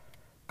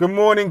Good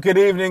morning, good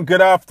evening,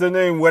 good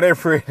afternoon,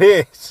 whatever it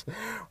is,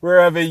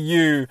 wherever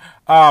you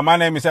are. My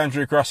name is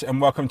AGRelates and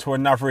welcome to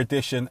another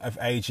edition of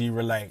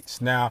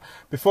AGRelates. Now,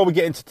 before we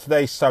get into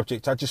today's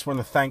subject, I just want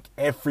to thank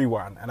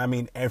everyone, and I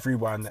mean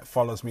everyone that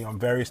follows me on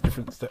various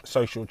different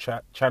social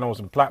channels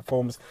and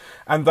platforms,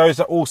 and those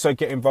that also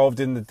get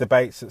involved in the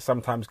debates that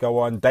sometimes go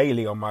on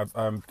daily on my,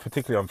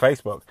 particularly on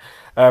Facebook,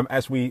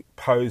 as we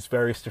pose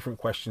various different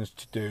questions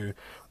to do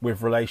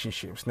with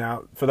relationships.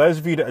 Now, for those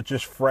of you that are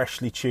just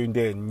freshly tuned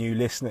in, new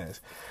listeners,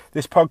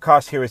 this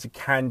podcast here is a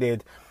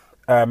candid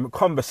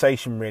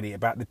conversation really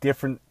about the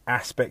different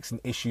aspects and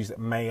issues that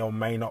may or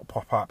may not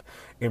pop up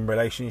in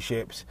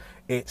relationships.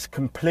 It's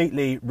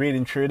completely, really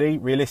and truly,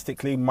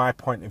 realistically, my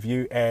point of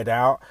view aired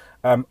out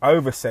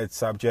over said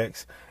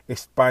subjects.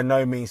 It's by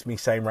no means me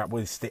saying, right,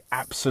 well, it's the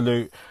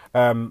absolute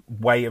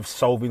way of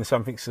solving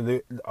something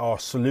or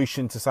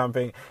solution to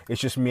something.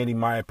 It's just merely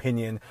my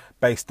opinion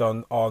based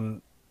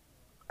on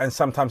and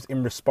sometimes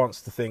in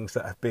response to things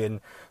that have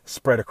been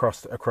spread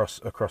across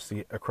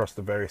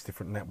the various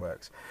different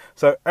networks.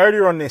 So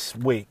earlier on this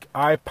week,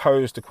 I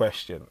posed a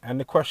question, and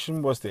the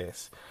question was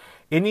this: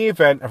 in the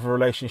event of a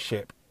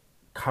relationship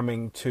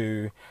coming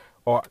to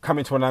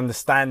an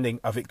understanding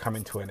of it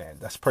coming to an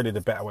end, that's probably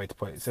the better way to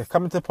put it. So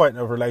coming to the point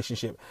of a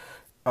relationship,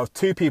 of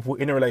two people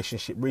in a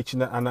relationship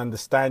reaching an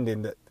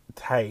understanding that,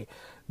 hey,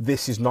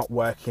 this is not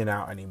working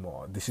out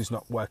anymore. This is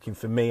not working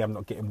for me. I'm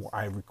not getting what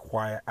I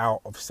require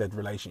out of said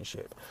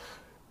relationship.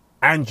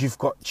 And you've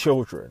got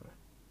children.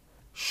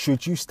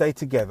 Should you stay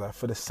together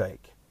for the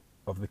sake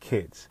of the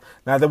kids?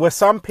 Now, there were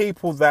some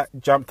people that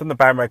jumped on the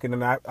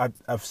bandwagon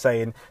of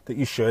saying that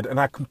you should, and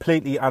I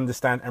completely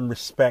understand and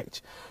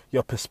respect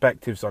your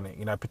perspectives on it.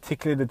 You know,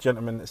 particularly the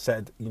gentleman that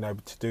said, you know,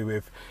 to do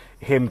with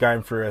him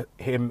going through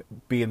him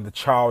being the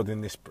child in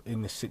this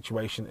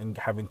situation and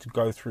having to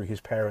go through his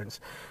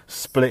parents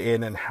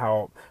splitting and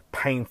how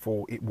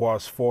painful it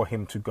was for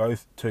him to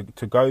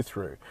go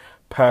through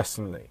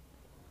personally.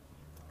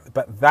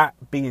 But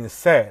that being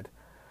said,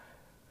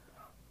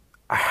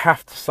 I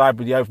have to side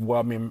with the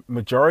overwhelming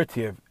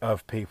majority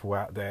of people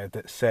out there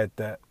that said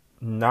that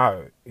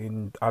no,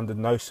 under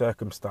no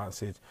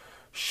circumstances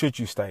should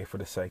you stay for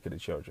the sake of the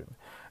children.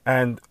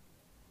 And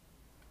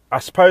I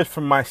suppose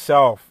for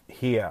myself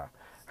here,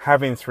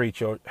 having three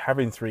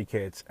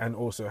kids, and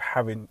also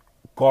having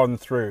gone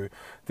through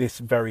this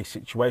very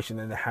situation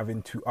and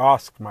having to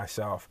ask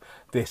myself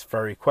this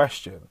very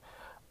question,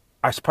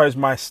 I suppose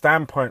my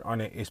standpoint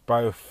on it is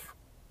both.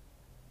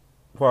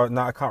 Well,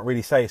 no, I can't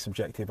really say it's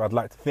subjective. I'd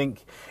like to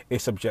think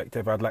it's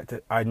subjective.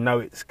 I know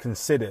it's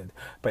considered,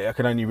 but I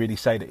can only really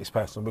say that it's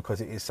personal because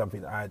it is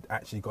something that I'd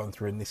actually gone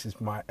through, and this has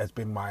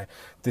been my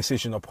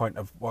decision or point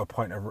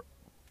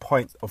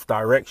of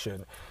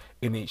direction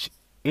in each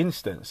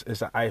instance, is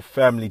that I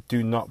firmly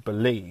do not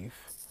believe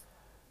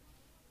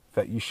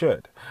that you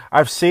should.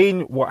 I've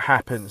seen what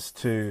happens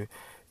to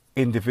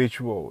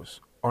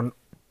individuals on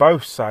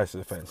both sides of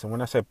the fence. And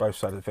when I say both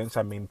sides of the fence,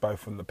 I mean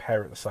both from the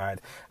parent side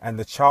and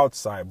the child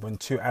side. When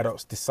two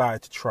adults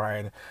decide to try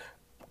and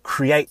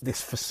create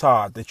this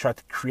facade, they try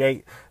to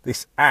create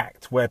this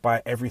act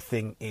whereby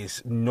everything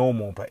is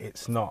normal, but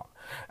it's not.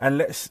 And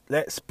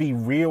let's be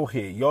real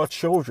here. Your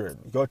children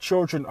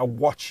are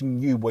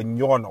watching you when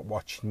you're not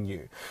watching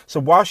you. So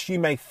whilst you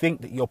may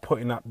think that you're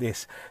putting up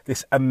this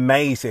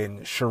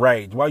amazing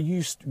charade, while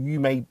you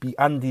may be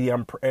under the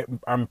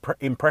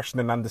impression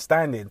and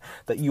understanding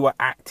that you are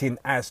acting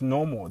as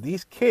normal,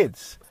 these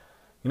kids,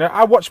 you know,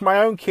 I watch my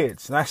own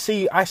kids and I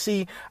see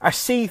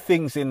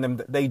things in them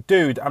that they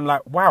do. I'm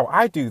like, wow,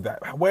 I do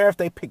that. Where have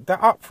they picked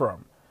that up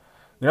from?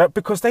 You know,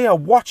 because they are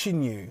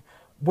watching you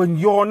when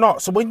you're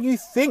not. So when you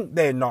think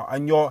they're not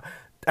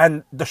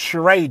and the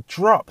charade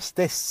drops,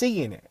 they're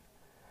seeing it.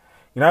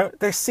 You know,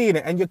 they're seeing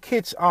it, and your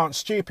kids aren't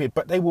stupid,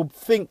 but they will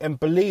think and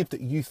believe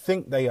that you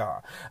think they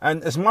are.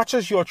 And as much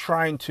as you're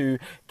trying to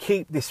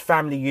keep this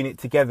family unit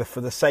together for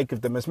the sake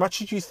of them, as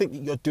much as you think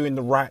that you're doing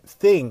the right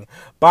thing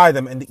by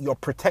them and that you're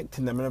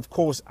protecting them, and of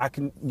course,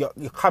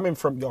 you're coming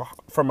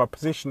from a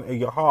position of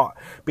your heart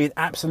being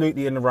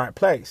absolutely in the right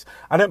place.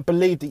 I don't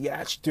believe that you're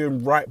actually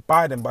doing right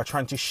by them by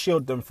trying to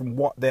shield them from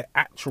what their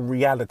actual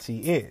reality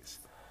is.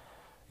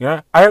 You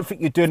know, I don't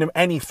think you're doing them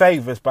any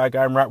favours by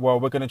going, right, well,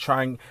 we're going to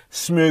try and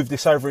smooth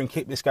this over and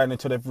keep this going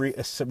until they've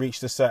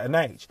reached a certain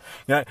age.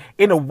 You know,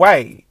 in a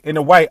way,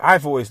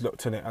 I've always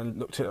looked at it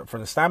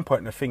from the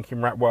standpoint of thinking,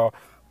 right, well,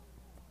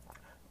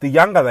 the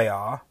younger they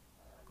are,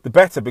 the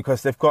better,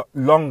 because they've got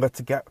longer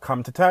to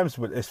come to terms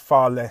with. It's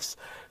far less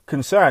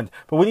concerned.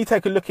 But when you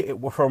take a look at it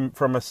from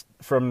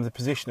the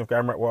position of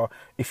going, right, well,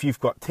 if you've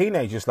got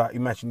teenagers, like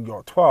imagine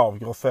you're 12,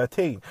 you're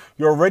 13,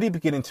 you're already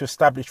beginning to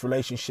establish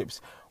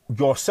relationships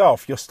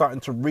yourself. You're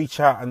starting to reach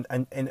out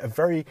and in a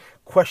very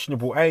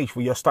questionable age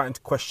where you're starting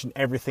to question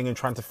everything and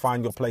trying to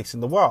find your place in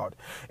the world.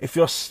 If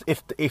you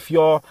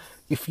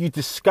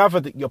discover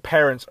that your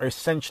parents are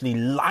essentially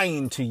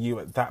lying to you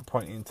at that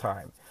point in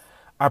time,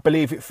 I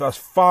believe it does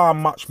far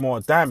much more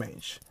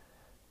damage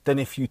than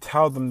if you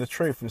tell them the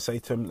truth and say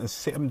to them and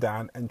sit them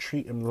down and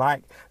treat them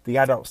like the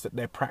adults that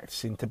they're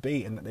practicing to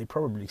be and that they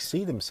probably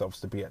see themselves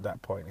to be at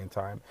that point in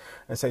time,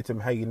 and say to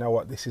them, hey, you know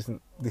what, this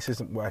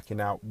isn't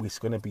working out, it's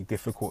going to be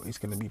difficult, it's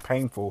going to be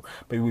painful,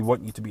 but we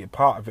want you to be a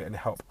part of it and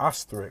help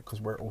us through it, because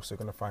we're also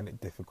going to find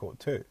it difficult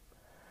too.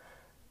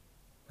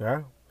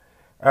 Yeah,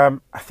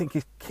 I think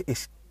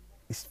it's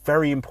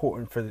very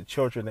important for the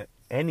children at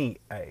any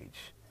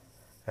age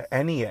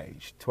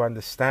to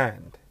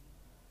understand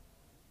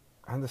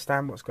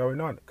what's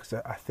going on, because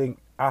I think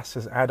us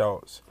as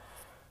adults,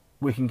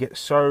 we can get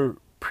so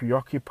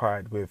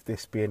preoccupied with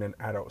this being an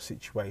adult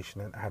situation,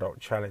 an adult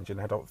challenge, an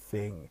adult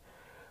thing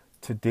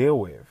to deal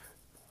with,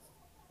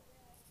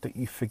 that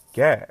you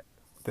forget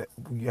that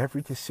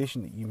every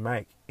decision that you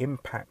make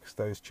impacts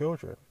those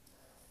children.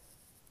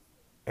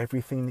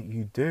 Everything that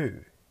you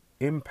do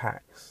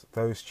impacts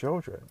those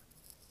children.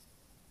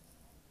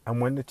 And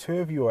when the two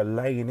of you are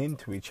laying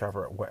into each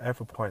other at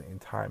whatever point in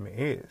time it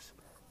is,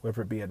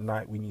 whether it be at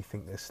night when you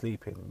think they're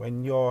sleeping,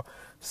 when you're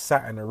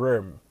sat in a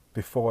room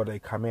before they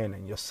come in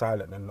and you're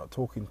silent and not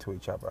talking to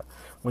each other,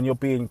 when you're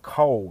being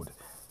cold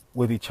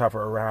with each other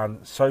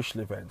around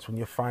social events, when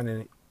you're finding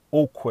it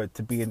awkward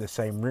to be in the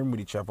same room with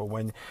each other,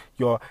 when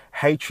your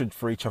hatred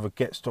for each other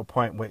gets to a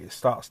point where it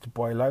starts to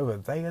boil over,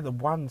 they are the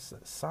ones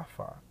that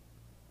suffer.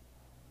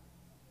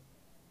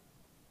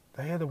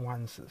 They are the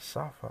ones that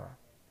suffer.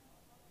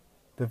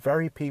 The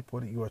very people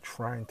that you are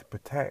trying to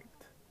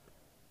protect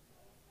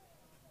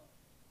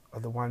are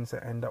the ones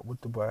that end up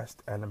with the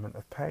worst element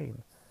of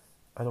pain,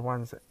 are the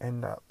ones that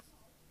end up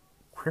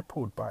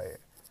crippled by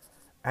it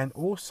and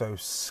also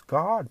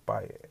scarred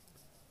by it,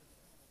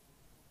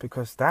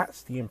 because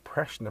that's the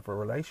impression of a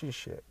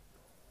relationship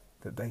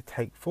that they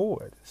take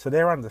forward. So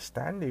their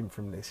understanding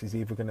from this is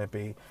either going to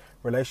be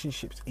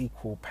relationships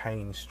equal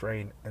pain,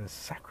 strain and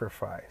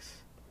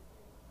sacrifice,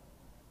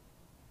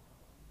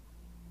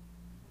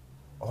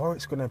 or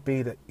it's going to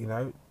be that, you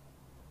know,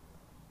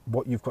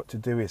 what you've got to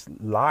do is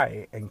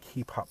lie and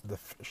keep up the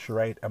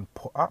charade and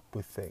put up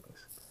with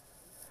things.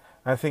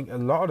 And I think a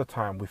lot of the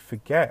time we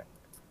forget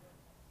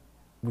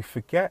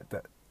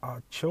that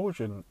our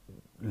children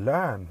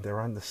learn their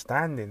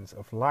understandings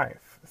of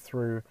life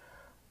through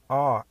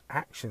our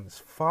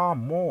actions far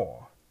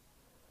more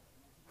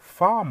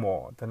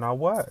than our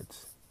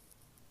words.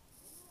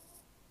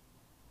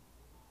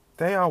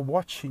 They are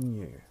watching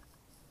you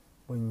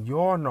when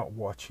you're not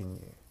watching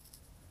you.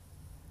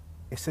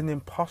 It's an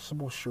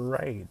impossible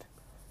charade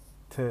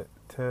to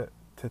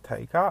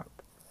take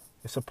up.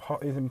 It's an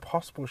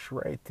impossible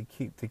charade to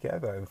keep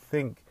together and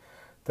think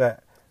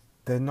that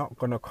they're not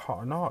going to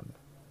cotton on.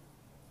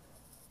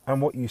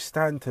 And what you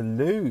stand to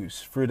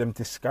lose through them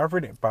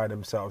discovering it by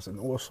themselves, and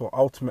also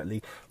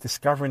ultimately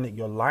discovering that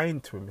you're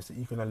lying to them, is that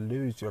you're going to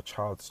lose your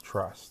child's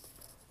trust.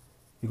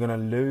 You're going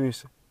to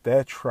lose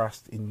their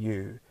trust in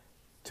you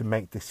to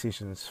make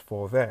decisions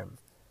for them.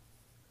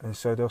 And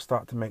so they'll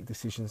start to make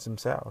decisions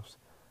themselves.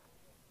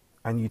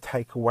 And you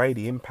take away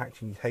the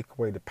impact, and you take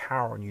away the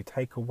power, and you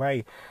take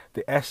away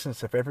the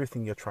essence of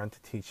everything you're trying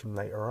to teach them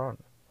later on,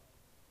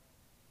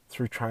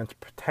 through trying to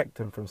protect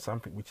them from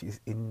something which is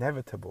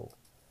inevitable.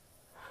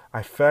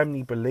 I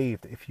firmly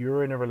believe that if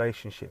you're in a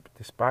relationship,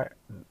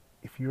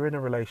 if you're in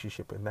a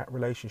relationship and that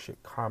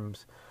relationship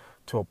comes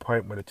to a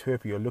point where the two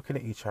of you are looking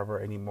at each other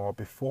anymore,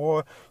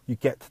 before you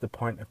get to the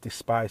point of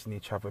despising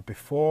each other,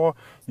 before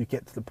you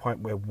get to the point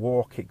where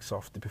war kicks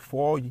off,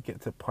 before you get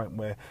to the point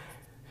where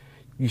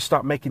you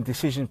start making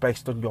decisions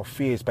based on your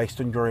fears,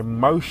 based on your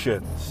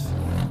emotions,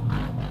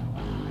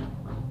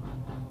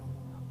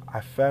 I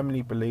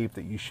firmly believe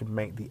that you should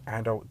make the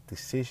adult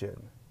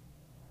decision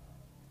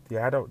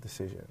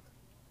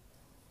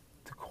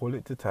to call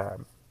it to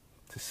term,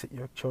 to sit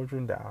your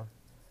children down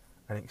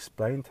and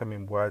explain to them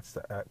in words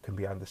that can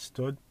be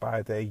understood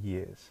by their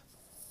years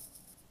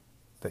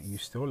that you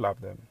still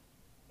love them,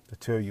 the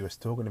two of you are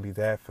still going to be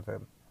there for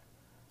them,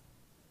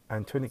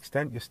 and to an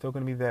extent you're still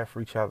going to be there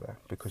for each other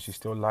because you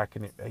still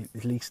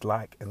at least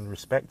like and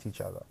respect each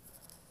other.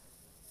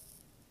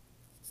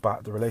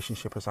 But the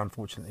relationship has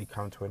unfortunately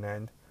come to an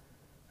end,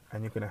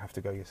 and you're going to have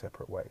to go your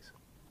separate ways.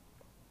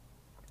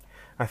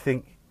 I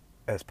think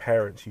as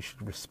parents you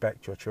should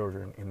respect your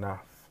children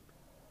enough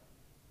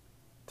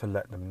to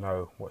let them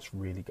know what's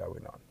really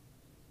going on.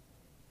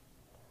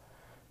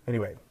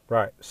 Anyway,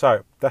 right,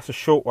 so that's a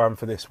short one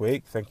for this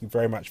week. Thank you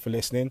very much for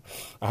listening.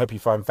 I hope you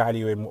find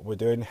value in what we're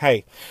doing.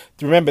 Hey,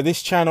 remember,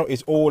 this channel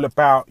is all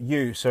about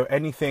you. So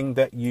anything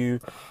that you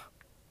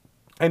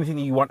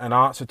want an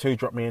answer to,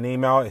 drop me an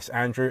email. It's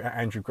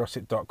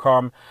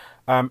andrew@andrewgrosset.com,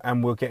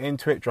 and we'll get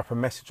into it. Drop a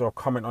message or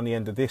comment on the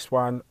end of this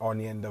one, on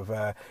the end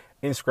of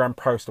Instagram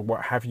post or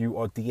what have you,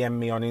 or DM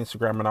me on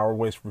Instagram and I'll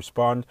always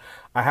respond.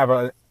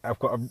 I've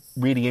got a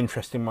really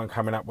interesting one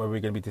coming up where we're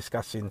going to be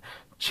discussing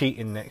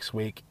cheating next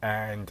week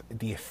and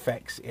the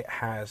effects it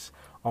has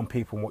on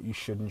people and what you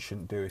should and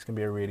shouldn't do. It's going to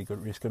be a really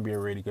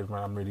good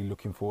one. I'm really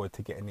looking forward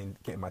to getting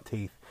my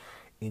teeth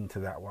into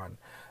that one.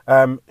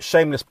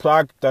 Shameless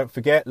plug, don't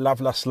forget, Love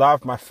Lust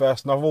Love, my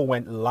first novel,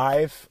 went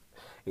live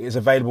It is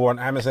available on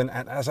Amazon,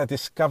 and as I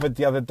discovered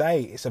the other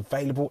day, it's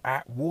available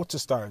at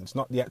Waterstones,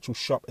 not the actual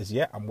shop as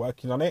yet. I'm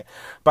working on it,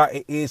 but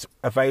it is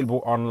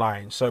available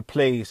online. So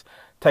please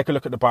take a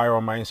look at the bio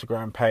on my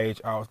Instagram page.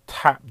 I'll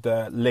tap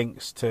the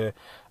links to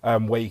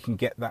where you can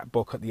get that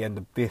book at the end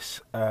of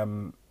this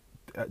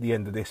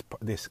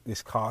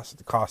this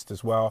cast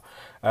as well,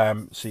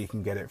 so you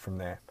can get it from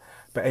there.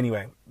 But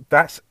anyway,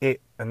 that's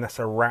it, and that's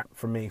a wrap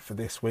for me for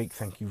this week.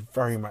 Thank you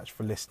very much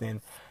for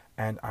listening,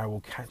 and I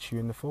will catch you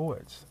in the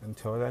forwards.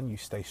 Until then, you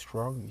stay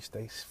strong, you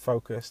stay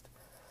focused,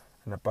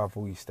 and above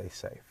all, you stay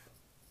safe.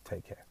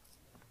 Take care.